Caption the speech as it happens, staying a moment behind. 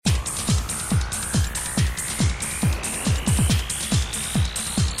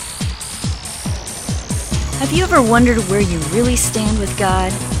Have you ever wondered where you really stand with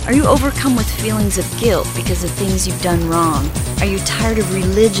God? Are you overcome with feelings of guilt because of things you've done wrong? Are you tired of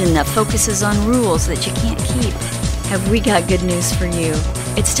religion that focuses on rules that you can't keep? Have we got good news for you?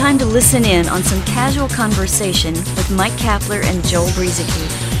 It's time to listen in on some casual conversation with Mike Kapler and Joel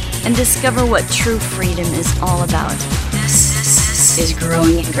Brueseke and discover what true freedom is all about. This is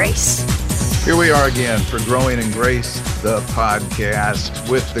Growing in Grace. Here we are again for Growing in Grace, the podcast.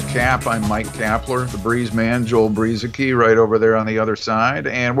 With the Cap, I'm Mike Kapler, the Breeze Man, Joel Brueseke, right over there on the other side.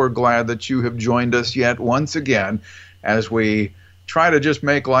 And we're glad that you have joined us yet once again as we try to just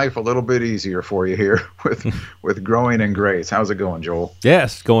make life a little bit easier for you here with Growing in Grace. How's it going, Joel?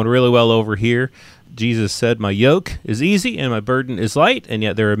 Yes, going really well over here. Jesus said, "My yoke is easy and my burden is light," and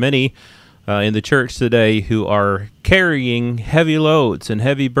yet there are many in the church today who are carrying heavy loads and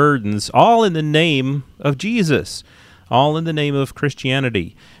heavy burdens, all in the name of Jesus, all in the name of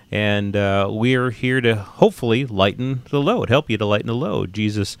Christianity. And we're here to hopefully lighten the load, help you to lighten the load.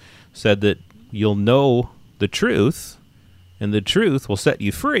 Jesus said that you'll know the truth, and the truth will set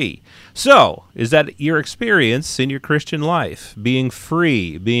you free. So, is that your experience in your Christian life? Being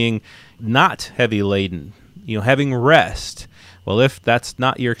free, being not heavy laden, having rest? Well, if that's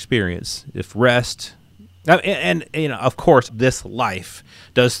not your experience, if rest, and of course, this life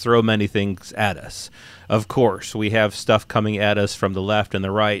does throw many things at us. Of course, we have stuff coming at us from the left and the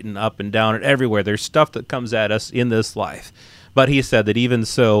right and up and down and everywhere. There's stuff that comes at us in this life. But he said that even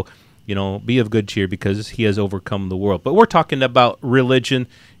so, be of good cheer because he has overcome the world. But we're talking about religion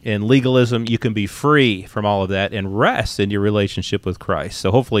and legalism. You can be free from all of that and rest in your relationship with Christ.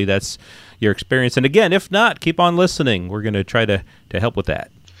 So hopefully that's your experience. And again, if not, keep on listening. We're going to try to help with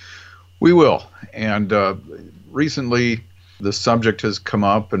that. We will. And recently the subject has come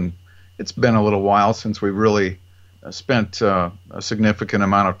up, and it's been a little while since we really spent a significant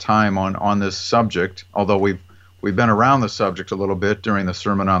amount of time on this subject, although we've been around the subject a little bit during the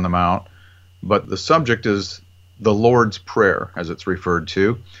Sermon on the Mount. But the subject is the Lord's Prayer, as it's referred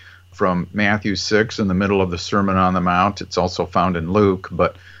to, from Matthew 6 in the middle of the Sermon on the Mount. It's also found in Luke,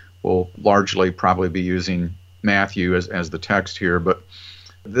 but we'll largely probably be using Matthew as the text here. But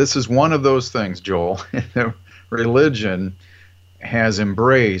this is one of those things, Joel, that religion has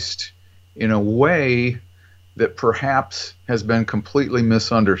embraced in a way that perhaps has been completely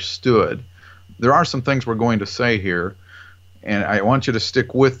misunderstood. There are some things we're going to say here, and I want you to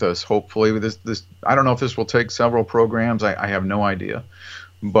stick with us, hopefully. This I don't know if this will take several programs. I have no idea.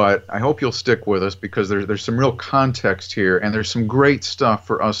 But I hope you'll stick with us because there's some real context here, and there's some great stuff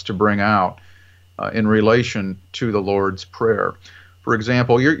for us to bring out in relation to the Lord's Prayer. For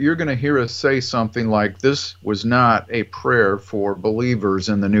example, you're going to hear us say something like, this was not a prayer for believers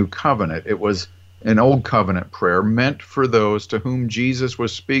in the New Covenant. It was an Old Covenant prayer meant for those to whom Jesus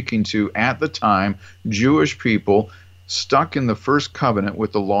was speaking to at the time, Jewish people stuck in the first covenant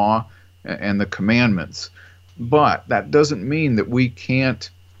with the law and the commandments. But that doesn't mean that we can't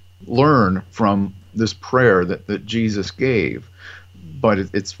learn from this prayer that Jesus gave. But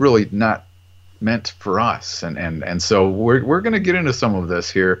it's really not meant for us. And so we're going to get into some of this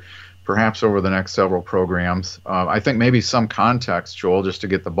here, perhaps over the next several programs. I think maybe some context, Joel, just to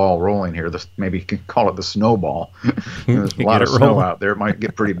get the ball rolling here. Maybe you can call it the snowball. There's a lot of snow out there. It might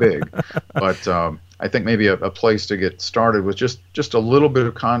get pretty big. But I think maybe a place to get started with just a little bit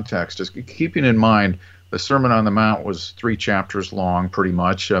of context, just keeping in mind the Sermon on the Mount was 3 chapters long, pretty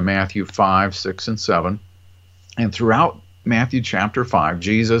much, Matthew 5, 6, and 7. And throughout Matthew chapter 5,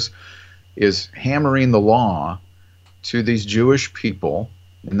 Jesus is hammering the law to these Jewish people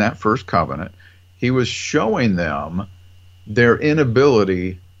in that first covenant. He was showing them their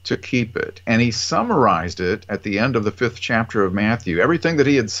inability to keep it. And he summarized it at the end of the 5th chapter of Matthew, everything that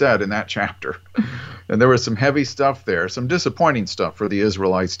he had said in that chapter. And there was some heavy stuff there, some disappointing stuff for the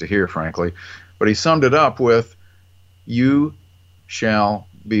Israelites to hear, frankly. But he summed it up with, "You shall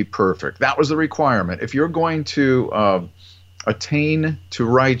be perfect." That was the requirement. If you're going to attain to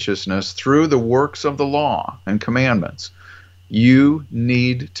righteousness through the works of the law and commandments, you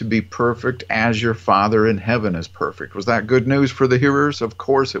need to be perfect as your Father in heaven is perfect. Was that good news for the hearers? Of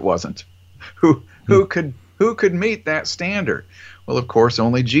course it wasn't. Who could meet that standard? Well, of course,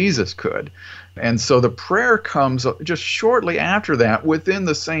 only Jesus could. And so the prayer comes just shortly after that within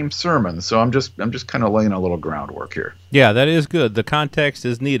the same sermon. So I'm just kind of laying a little groundwork here. Yeah, that is good. The context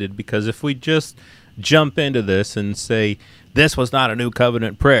is needed because if we just jump into this and say, this was not a new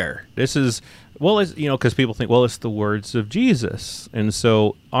covenant prayer, this is, because people think, it's the words of Jesus. And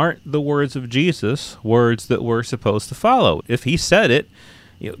so aren't the words of Jesus words that we're supposed to follow? If he said it,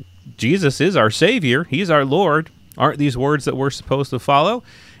 Jesus is our Savior. He's our Lord. Aren't these words that we're supposed to follow?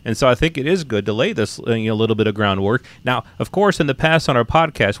 And so I think it is good to lay this little bit of groundwork. Now, of course, in the past on our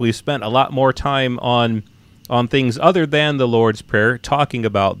podcast, we've spent a lot more time on things other than the Lord's Prayer, talking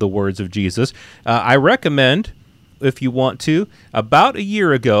about the words of Jesus. I recommend, if you want to, about a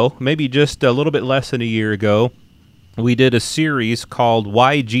year ago, maybe just a little bit less than a year ago, we did a series called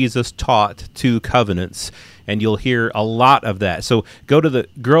Why Jesus Taught Two Covenants, and you'll hear a lot of that. So go to the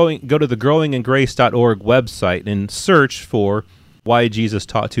growingingrace.org website and search for Why Jesus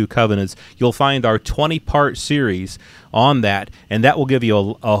Taught Two Covenants. You'll find our 20-part series on that, and that will give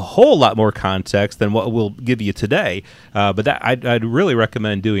you a whole lot more context than what we'll give you today. But that I'd really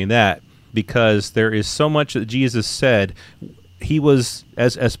recommend doing that, because there is so much that Jesus said. He was,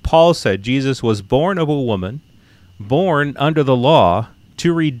 as Paul said, Jesus was born of a woman, born under the law,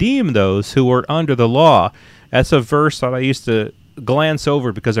 to redeem those who were under the law. That's a verse that I used to glance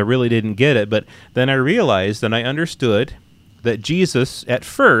over because I really didn't get it, but then I realized and I understood that Jesus, at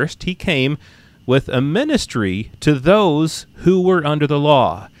first, he came with a ministry to those who were under the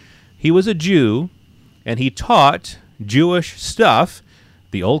law. He was a Jew, and he taught Jewish stuff,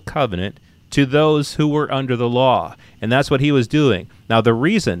 the Old Covenant, to those who were under the law. And that's what he was doing. Now, the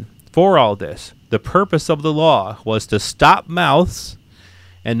reason for all this, the purpose of the law, was to stop mouths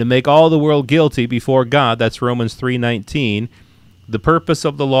and to make all the world guilty before God. That's Romans 3:19. The purpose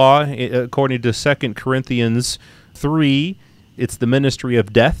of the law, according to 2 Corinthians 3, it's the ministry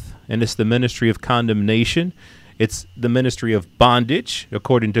of death, and it's the ministry of condemnation. It's the ministry of bondage,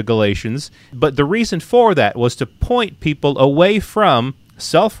 according to Galatians. But the reason for that was to point people away from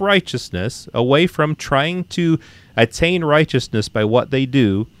self-righteousness, away from trying to attain righteousness by what they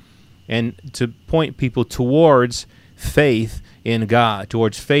do, and to point people towards faith in God,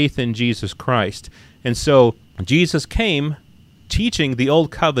 towards faith in Jesus Christ. And so Jesus came teaching the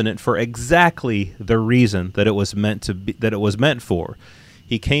Old Covenant for exactly the reason that it was meant to be, that it was meant for.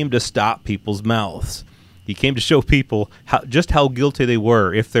 He came to stop people's mouths. He came to show people just how guilty they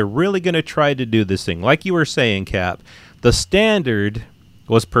were if they're really going to try to do this thing. Like you were saying, Cap, the standard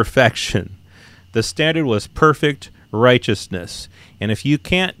was perfection. The standard was perfect righteousness. And if you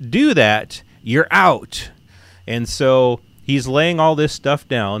can't do that, you're out. And so he's laying all this stuff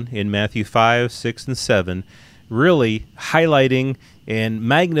down in Matthew 5, 6, and 7, really highlighting and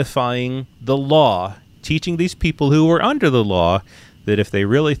magnifying the law, teaching these people who were under the law that if they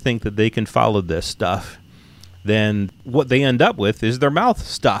really think that they can follow this stuff, then what they end up with is their mouth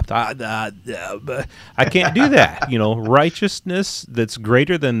stopped. I can't do that. Righteousness that's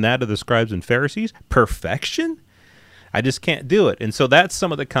greater than that of the scribes and Pharisees, perfection, I just can't do it. And so that's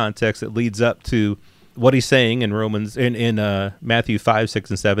some of the context that leads up to what he's saying in in Matthew 5, 6,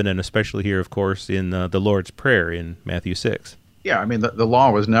 and 7, and especially here, of course, in the Lord's Prayer in Matthew 6. Yeah, I mean, the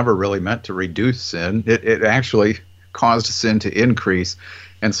law was never really meant to reduce sin. It actually caused sin to increase.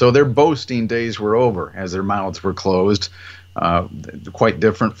 And so their boasting days were over as their mouths were closed, quite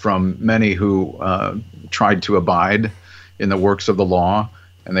different from many who tried to abide in the works of the law,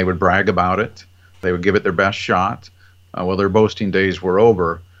 and they would brag about it. They would give it their best shot. Well, their boasting days were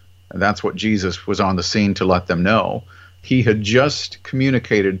over, and that's what Jesus was on the scene to let them know. He had just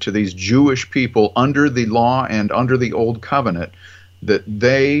communicated to these Jewish people under the law and under the Old Covenant that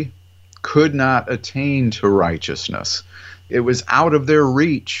they could not attain to righteousness. It was out of their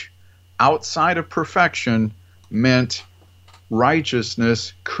reach. Outside of perfection meant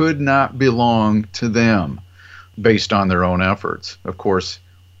righteousness could not belong to them based on their own efforts. Of course,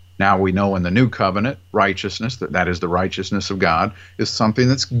 now we know in the New Covenant, righteousness, that is the righteousness of God, is something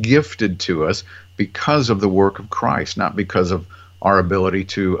that's gifted to us because of the work of Christ, not because of our ability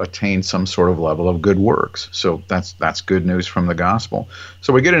to attain some sort of level of good works. So that's good news from the gospel.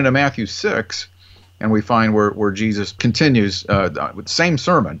 So we get into Matthew 6, and we find where Jesus continues with the same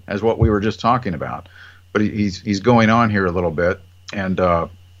sermon as what we were just talking about. But he's going on here a little bit. And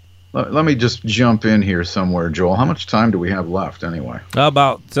let me just jump in here somewhere, Joel. How much time do we have left anyway?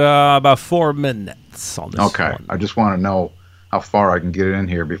 About 4 minutes on this Okay, one. I just want to know how far I can get in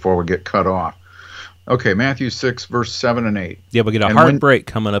here before we get cut off. Okay, Matthew 6, verse 7 and 8. Yeah, we get a hard break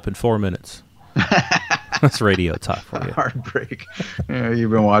coming up in 4 minutes. That's radio talk for you. Heartbreak. Yeah,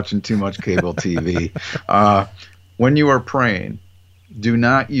 you've been watching too much cable TV. When you are praying, do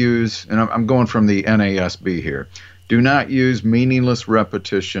not use, and I'm going from the NASB here, do not use meaningless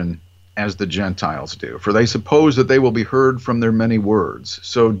repetition as the Gentiles do, for they suppose that they will be heard from their many words.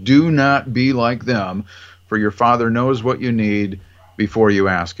 So do not be like them, for your Father knows what you need before you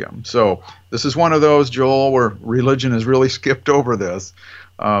ask him. So this is one of those, Joel, where religion has really skipped over this.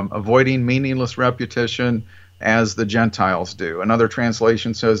 Avoiding meaningless repetition as the Gentiles do. Another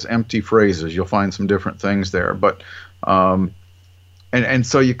translation says empty phrases. You'll find some different things there. But And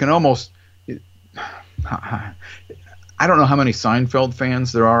so you can almost, I don't know how many Seinfeld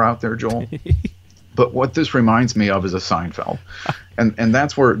fans there are out there, Joel, but what this reminds me of is a Seinfeld. And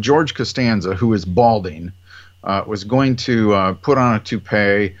that's where George Costanza, who is balding, was going to put on a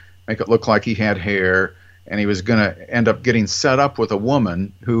toupee, make it look like he had hair, and he was going to end up getting set up with a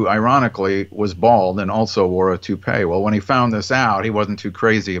woman who, ironically, was bald and also wore a toupee. Well, when he found this out, he wasn't too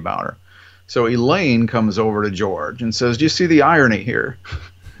crazy about her. So Elaine comes over to George and says, "Do you see the irony here?"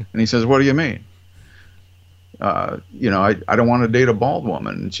 And he says, "What do you mean?" I don't want to date a bald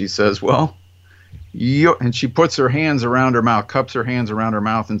woman. And she says, "Well," and she puts her hands around her mouth, cups her hands around her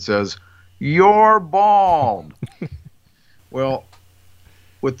mouth and says, "You're bald." Well,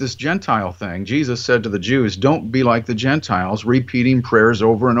 with this Gentile thing, Jesus said to the Jews, don't be like the Gentiles, repeating prayers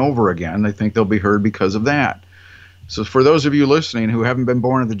over and over again. They think they'll be heard because of that. So for those of you listening who haven't been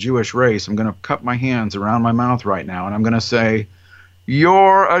born of the Jewish race, I'm going to cup my hands around my mouth right now, and I'm going to say,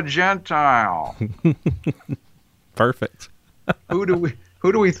 "You're a Gentile." Perfect. Who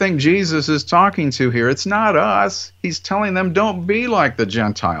do we think Jesus is talking to here? It's not us. He's telling them, don't be like the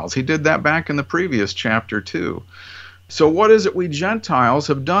Gentiles. He did that back in the previous chapter too. So what is it we Gentiles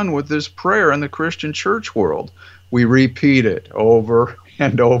have done with this prayer in the Christian church world? We repeat it over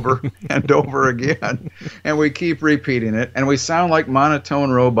and over and over again. And we keep repeating it. And we sound like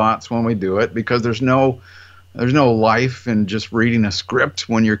monotone robots when we do it, because there's no life in just reading a script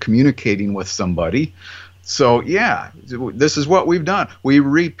when you're communicating with somebody. So yeah, this is what we've done. We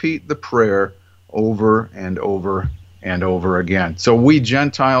repeat the prayer over and over and over again. So we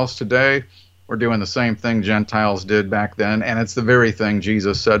Gentiles today, we're doing the same thing Gentiles did back then, and it's the very thing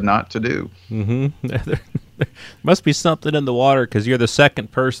Jesus said not to do. Mm-hmm. There must be something in the water, because you're the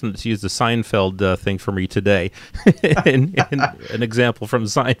second person that's used the Seinfeld thing for me today. and an example from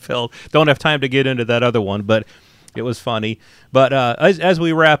Seinfeld. Don't have time to get into that other one, but it was funny. But as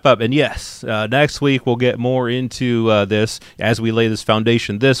we wrap up, and yes, next week we'll get more into this as we lay this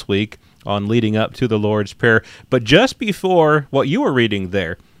foundation this week on leading up to the Lord's Prayer. But just before what you were reading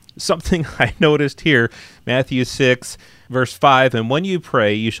there, something I noticed here, Matthew 6, verse 5, "And when you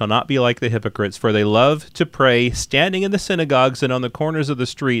pray, you shall not be like the hypocrites, for they love to pray, standing in the synagogues and on the corners of the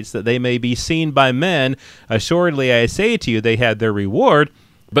streets, that they may be seen by men. Assuredly, I say to you, they had their reward.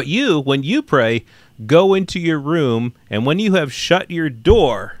 But you, when you pray, go into your room, and when you have shut your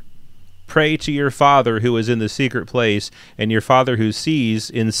door, pray to your Father who is in the secret place, and your Father who sees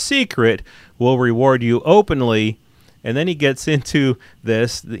in secret will reward you openly." And then he gets into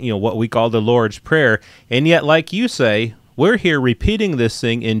this, what we call the Lord's Prayer. And yet, like you say, we're here repeating this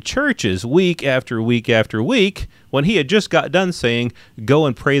thing in churches week after week after week, when he had just got done saying, go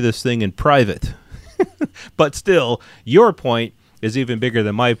and pray this thing in private. But still, your point is even bigger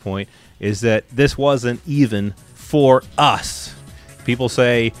than my point, is that this wasn't even for us. People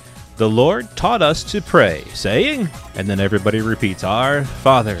say, the Lord taught us to pray, saying, and then everybody repeats, "Our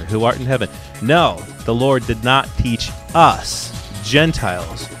Father who art in heaven." No, the Lord did not teach us,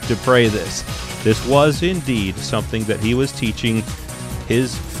 Gentiles, to pray this. This was indeed something that he was teaching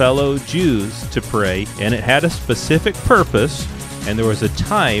his fellow Jews to pray, and it had a specific purpose, and there was a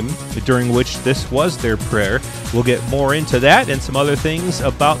time during which this was their prayer. We'll get more into that and some other things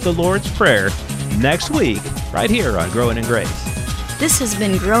about the Lord's Prayer next week, right here on Growing in Grace. This has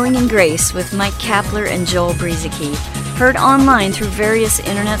been Growing in Grace with Mike Kapler and Joel Brizicki, heard online through various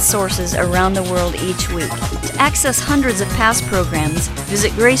internet sources around the world each week. To access hundreds of past programs,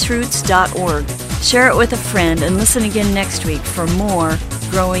 visit graceroots.org. Share it with a friend and listen again next week for more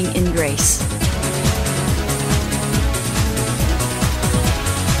Growing in Grace.